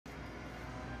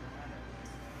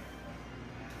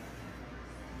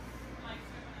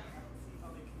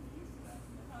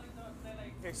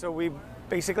So we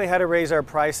basically had to raise our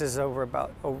prices over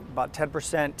about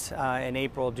 10% in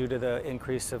April due to the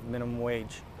increase of minimum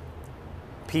wage.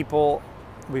 People,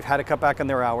 we've had to cut back on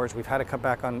their hours, we've had to cut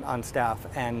back on staff,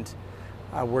 and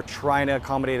we're trying to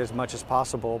accommodate as much as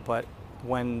possible. But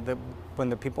when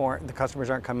the customers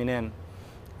aren't coming in,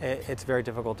 it's very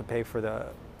difficult to pay for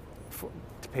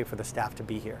the staff to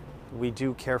be here. We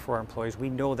do care for our employees. We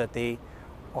know that they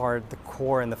are the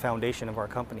core and the foundation of our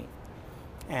company,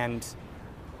 and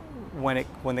when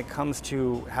it comes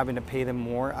to having to pay them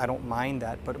more, I don't mind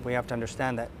that, but we have to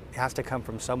understand that it has to come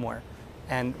from somewhere.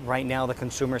 And right now the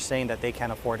consumer is saying that they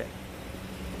can't afford it.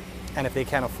 And if they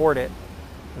can't afford it,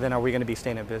 then are we going to be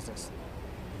staying in business?